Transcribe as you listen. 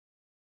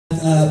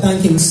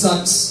banking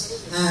sucks,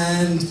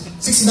 and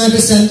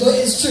 69%, well,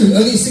 it's true,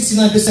 only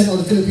 69% of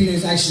the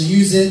Filipinos actually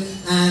use it,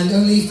 and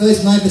only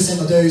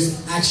 39% of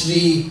those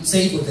actually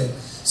save with it.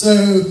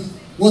 So,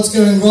 what's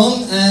going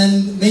wrong?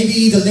 And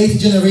maybe the later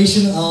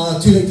generation are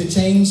too late to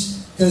change,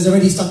 because they're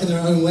already stuck in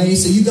their own way.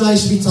 So you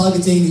guys should be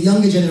targeting the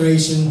younger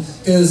generation,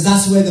 because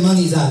that's where the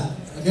money's at,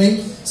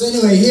 okay? So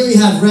anyway, here we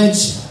have Reg.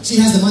 She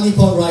has the money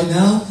pot right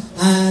now,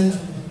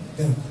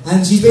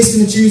 and she's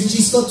basically going to choose,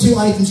 she's got 2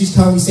 items she's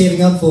currently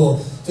saving up for.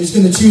 So she's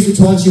going to choose which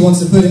one she wants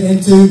to put it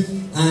into,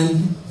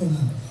 and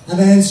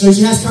then, so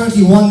she has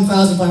currently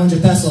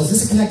 1,500 pesos.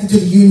 This is connected to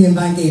the Union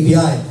Bank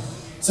API.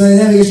 So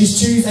there we go, she's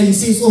choose, and you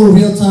see it's all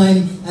real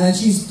time, and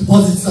she's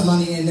deposited some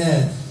money in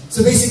there.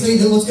 So basically,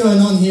 what's going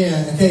on here,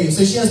 okay,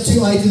 so she has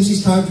 2 items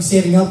she's currently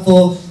saving up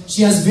for.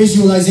 She has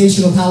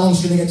visualization of how long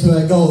she's going to get to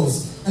her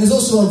goals. And there's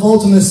also a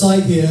vault on the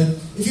side here.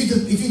 If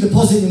you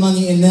deposit your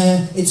money in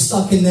there, it's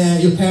stuck in there,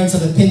 your parents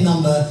have a PIN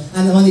number,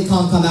 and the money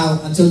can't come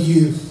out until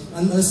you,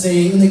 and let's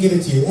say, when they give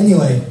it to you.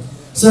 Anyway,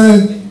 so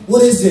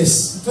what is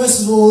this?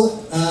 First of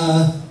all,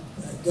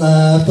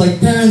 like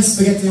parents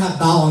forget to have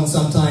balance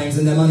sometimes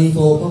in their money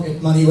for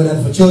pocket money,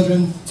 whatever, for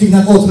children. So you can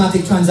have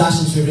automatic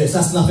transactions through this.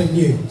 That's nothing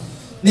new.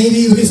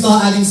 Maybe we can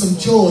start adding some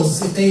chores.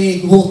 If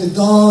they walk the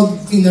dog,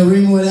 clean their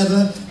room or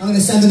whatever, I'm going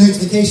to send a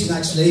notification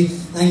actually.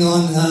 Hang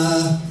on,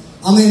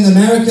 I'm in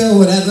America or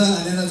whatever,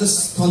 and then I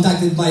just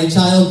contacted my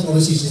child.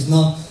 Obviously she's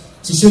not.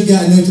 She should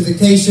get a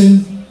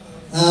notification.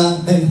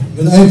 Babe,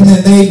 you're going to open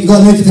it, babe. You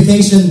got a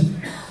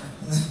notification.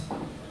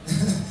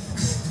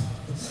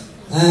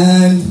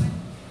 And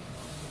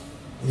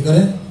you got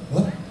it?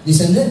 What? You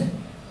sent it?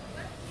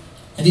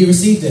 And you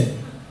received it?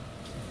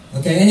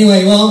 Okay,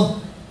 anyway,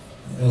 well,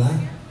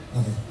 okay.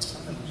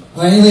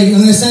 Alright, anyway, I'm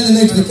going to send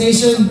a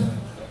notification.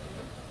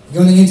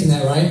 You're on the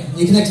internet, right?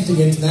 You're connected to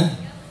the internet?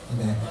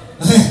 Okay.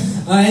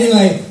 Alright,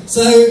 anyway,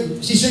 so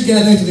she should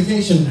get a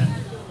notification.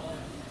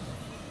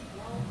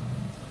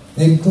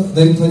 Then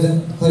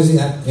close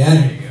the app.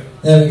 Yeah,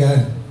 there we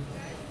go.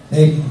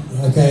 Hey,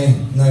 okay,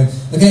 no.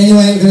 Okay,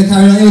 anyway, we're going to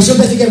carry on. Anyway, she'll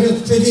better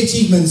show the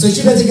achievements. So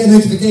she better get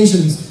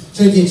notifications,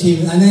 show the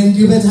achievement. And then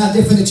you better have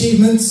different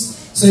achievements.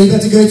 So you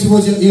better go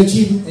towards your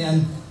achievement,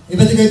 and you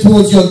better go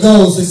towards your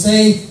goals. So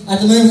say,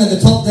 at the moment at the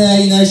top there,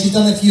 you know, she's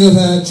done a few of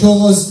her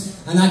chores,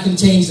 and I can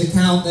change the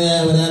count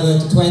there, whatever,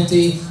 to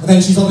 20. And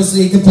then she's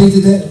obviously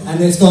completed it, and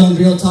it's gone in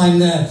real time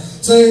there.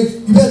 So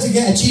you better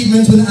get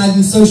achievements when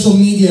adding social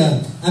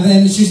media, and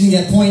then you're choosing to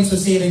get points for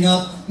saving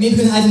up. Maybe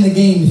you're going to add in a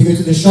game. If you go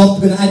to the shop,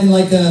 you're going to add in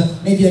like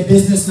maybe a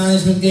business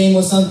management game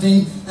or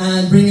something,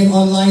 and bring in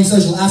online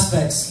social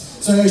aspects.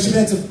 So you should be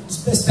able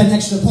to spend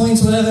extra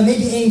points or whatever.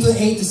 Maybe aim for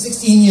 8 to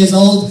 16 years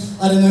old.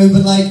 I don't know,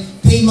 but like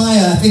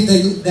PayMaya, I think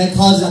their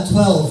card is at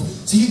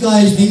 12. So you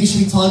guys maybe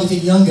should be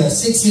targeting younger.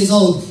 6 years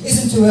old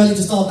isn't too early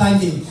to start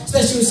banking,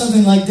 especially with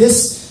something like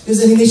this.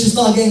 Because I mean, they should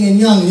start getting in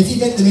young. And if you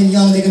get them in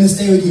young, they're going to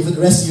stay with you for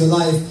the rest of your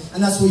life,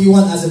 and that's what you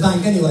want as a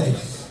bank anyway.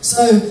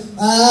 So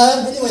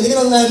anyway, they're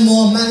going to learn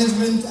more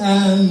management,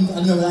 and I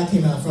don't know where that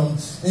came out from.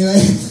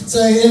 Anyway, so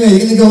anyway,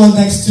 you're going to go on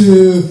next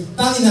to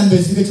family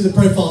members. You go to the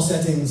profile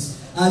settings.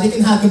 They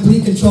can have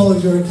complete control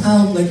of your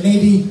account, like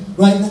maybe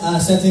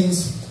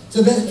settings.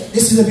 So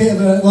this is a bit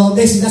of a, well,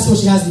 basically that's what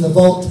she has in the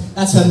vault.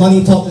 That's her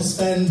money pot to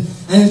spend.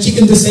 And she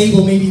can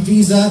disable maybe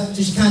Visa,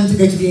 so she can't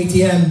go to the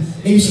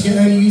ATM. Maybe she can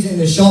only use it in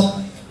the shop.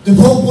 The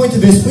whole point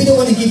of this, we don't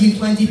want to give you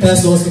 20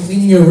 pesos for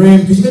cleaning your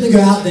room, because you're going to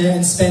go out there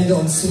and spend it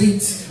on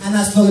sweets, and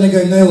that's not going to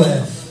go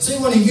nowhere. So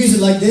you want to use it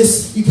like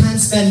this. You can't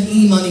spend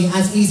e-money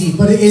as easy,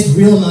 but it is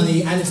real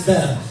money, and it's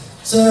better.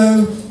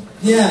 So,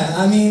 yeah,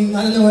 I mean,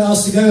 I don't know where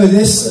else to go with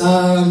this.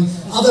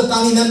 Other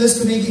family members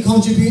could maybe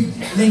contribute,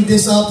 link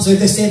this up, so if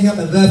they're saving up,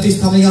 their birthday's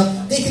coming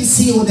up, they can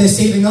see what they're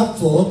saving up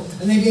for,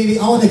 and maybe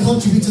I want to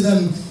contribute to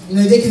them. You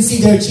know, they can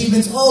see their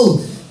achievements.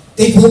 Oh,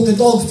 they've walked the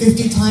dog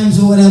 50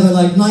 times or whatever,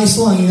 like, nice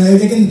one, you know,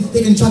 they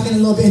can chuck in a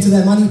little bit into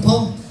their money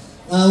pot.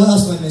 What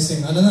else am I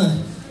missing? I don't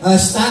know.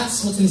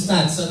 Stats? What's in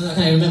stats? I don't know, I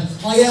can't remember.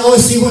 Oh yeah,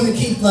 obviously you want to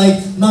keep,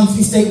 like,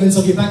 monthly statements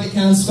of your bank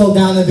account, scroll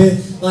down a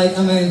bit, like,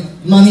 I mean,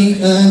 money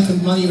earned to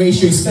money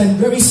ratio spent.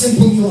 Very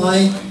simple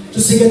UI,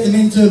 just to get them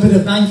into a bit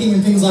of banking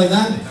and things like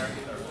that.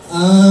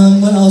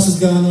 What else is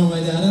going on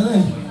right there? I don't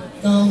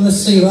know. Let's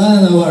see, I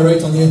don't know what I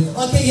wrote on here.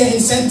 Okay, yeah,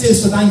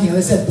 incentives for banking,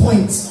 as I said,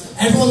 points.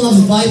 Everyone loves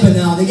Viber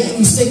now. They're getting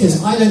these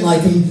stickers. I don't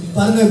like them,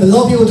 but I don't know, but a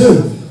lot of people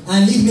do.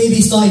 And you can maybe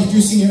start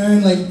introducing your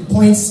own like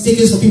points,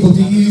 stickers for people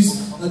to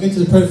use. I'll go to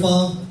the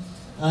profile.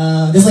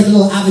 There's like a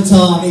little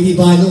avatar, maybe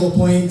buy little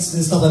points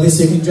and stuff like this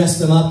so you can dress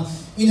them up.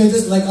 You know,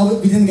 just like,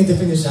 we didn't get to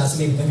finish that, so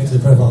maybe don't go to the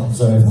profile.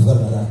 Sorry, I forgot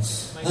about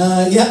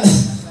that. Yeah,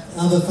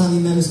 other family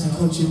members can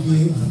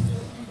contribute.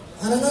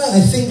 I don't know, I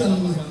think, I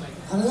don't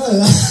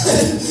know.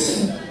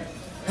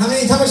 How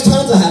much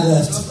time do I have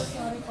left?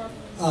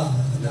 Oh,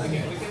 no.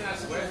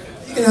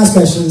 You can ask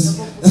questions.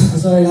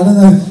 Sorry, I don't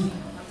know.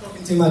 I'm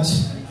talking too much.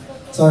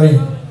 Sorry.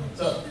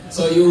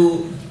 So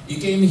you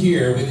came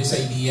here with this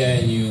idea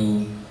and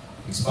you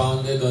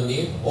expounded on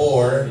it,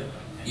 or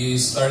you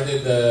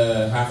started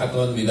the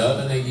hackathon without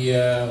an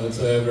idea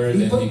whatsoever,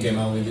 then you came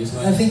out with this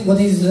one? I think what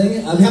he's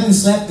doing, we haven't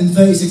slept in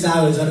 36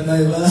 hours, I don't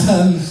know,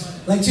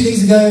 but like 2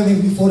 days ago, we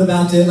thought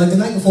about it, like the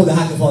night before the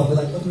hackathon, we're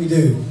like, what do we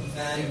do?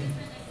 And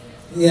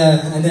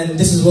yeah, and then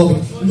this is what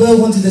we both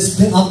wanted to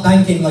split up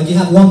banking, like you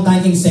have one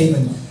banking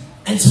statement.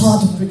 And it's hard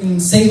to freaking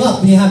save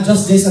up when you have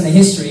just this and a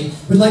history.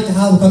 We'd like to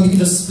have a company you can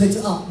just split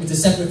it up into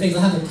separate things.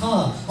 I have a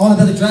car, I want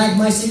to better drag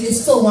my seat,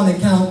 it's still one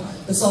account,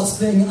 but start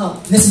splitting it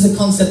up. This is the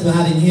concept we're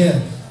having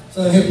here.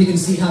 So I hope you can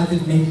see how it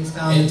could maybe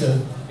expand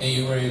into. And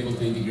you were able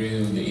to integrate it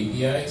with the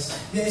APIs?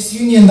 Yeah, it's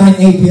Union Bank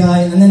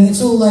API, and then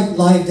it's all like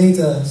live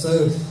data.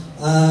 So,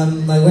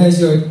 like where's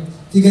your,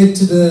 if you go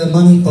to the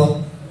money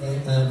pot,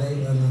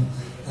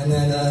 and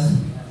then,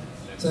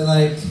 so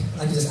like,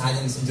 I can just add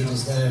in some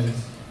digits there.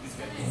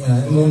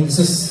 Yeah, it's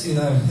just, you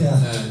know, yeah.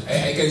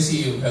 I can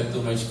see you've had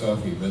too much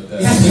coffee, but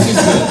this is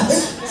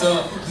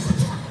good.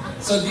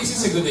 So this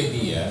is a good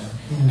idea.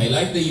 I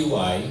like the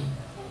UI.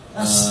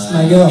 That's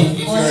my girl.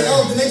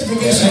 The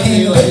notification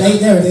came a bit late.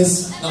 There it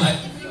is. No,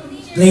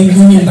 blame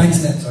Union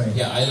Banksnet. Sorry.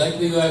 Yeah, I like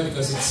the UI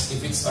because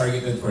if it's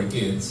targeted for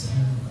kids,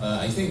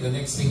 I think the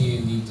next thing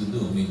you need to do,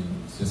 I mean,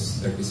 it's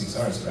just 36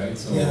 hours, right?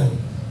 So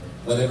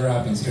whatever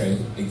happens here,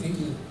 I think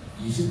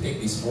you should take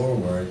this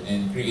forward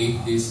and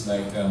create this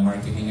like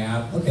marketing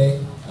app. Okay.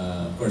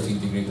 Of course,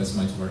 integrate as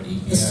much more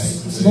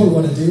APIs. That's what we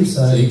want to do.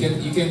 So you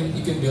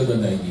can build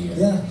on the idea.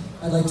 Yeah,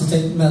 I'd like to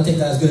take that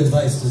as good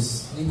advice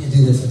because you need to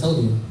do this. I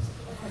told you.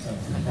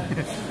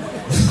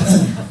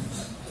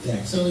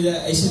 Yeah. So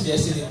yeah, I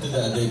suggested it to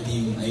the other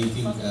team. I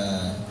think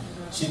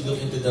should look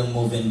into the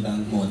move and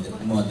bank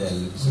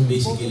model. So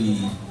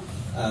basically,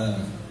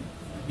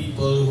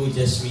 people who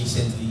just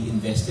recently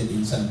invested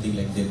in something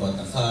like they bought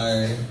a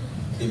car,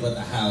 they bought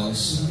a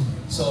house.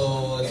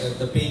 So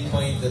the pain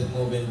point that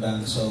Move and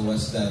Bank saw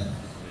was that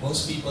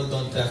most people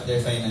don't track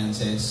their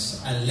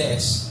finances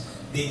unless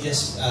they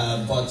just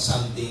bought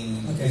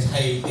something that's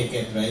high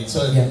ticket, right?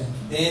 So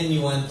then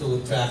you want to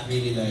track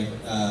really like,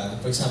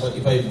 for example,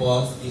 if I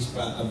bought this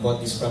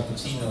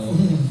frappuccino,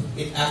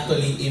 it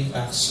actually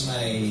impacts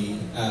my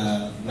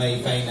my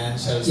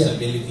financial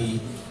stability.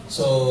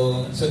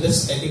 So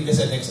that's, I think that's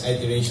the next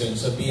iteration.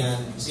 So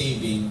beyond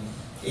saving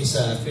is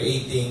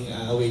creating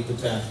a way to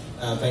track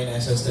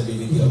financial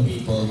stability of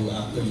people who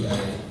actually are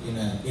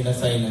in a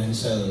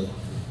financially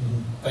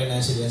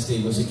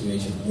unstable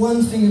situation.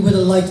 One thing we would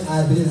have liked to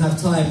add, we didn't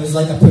have time, was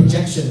like a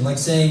projection, like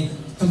saying,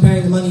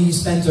 comparing the money you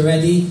spent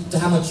already to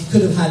how much you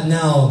could have had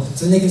now,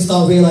 so then they can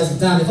start realizing,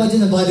 damn, if I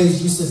didn't buy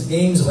those useless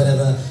games or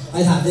whatever,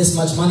 I'd have this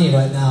much money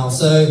right now.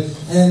 So,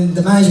 and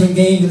the management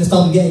game, gonna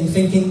start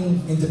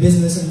thinking into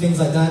business and things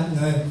like that.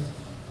 You know,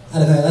 I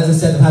don't know, as I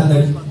said, I've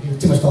had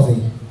too much coffee.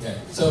 Yeah.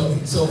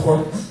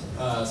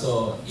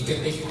 So you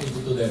can take it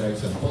into two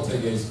directions. Both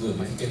idea is good.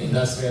 If you can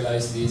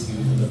industrialize this, give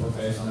it to the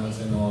professionals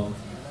and all,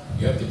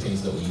 you have to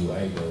change the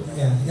UI though.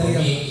 For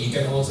me, you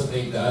can also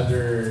take the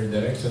other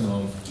direction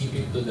of keep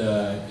it to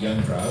the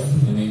young crowd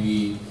and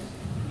maybe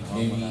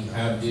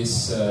have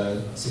this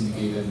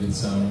syndicated with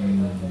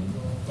some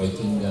Toy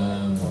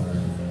Kingdom or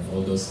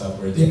all those stuff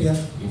where they,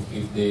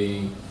 if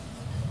they,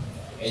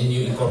 and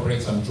you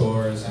incorporate some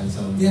chores and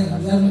some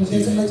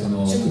achievements and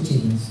all.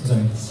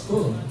 Sorry. It's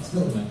cool. It's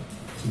cool, man.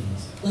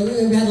 Like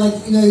we had like,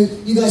 you know,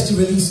 you guys to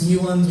release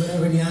new ones,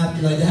 whatever in the app,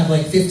 like they have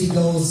like 50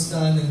 goals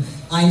done, and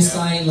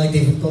Einstein, like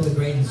they've got a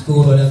grade in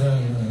school or whatever,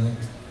 and like,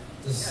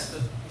 just,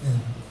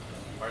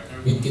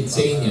 With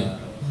Kidsania.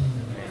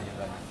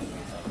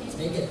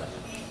 Take it.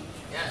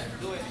 Yeah,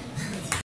 do it.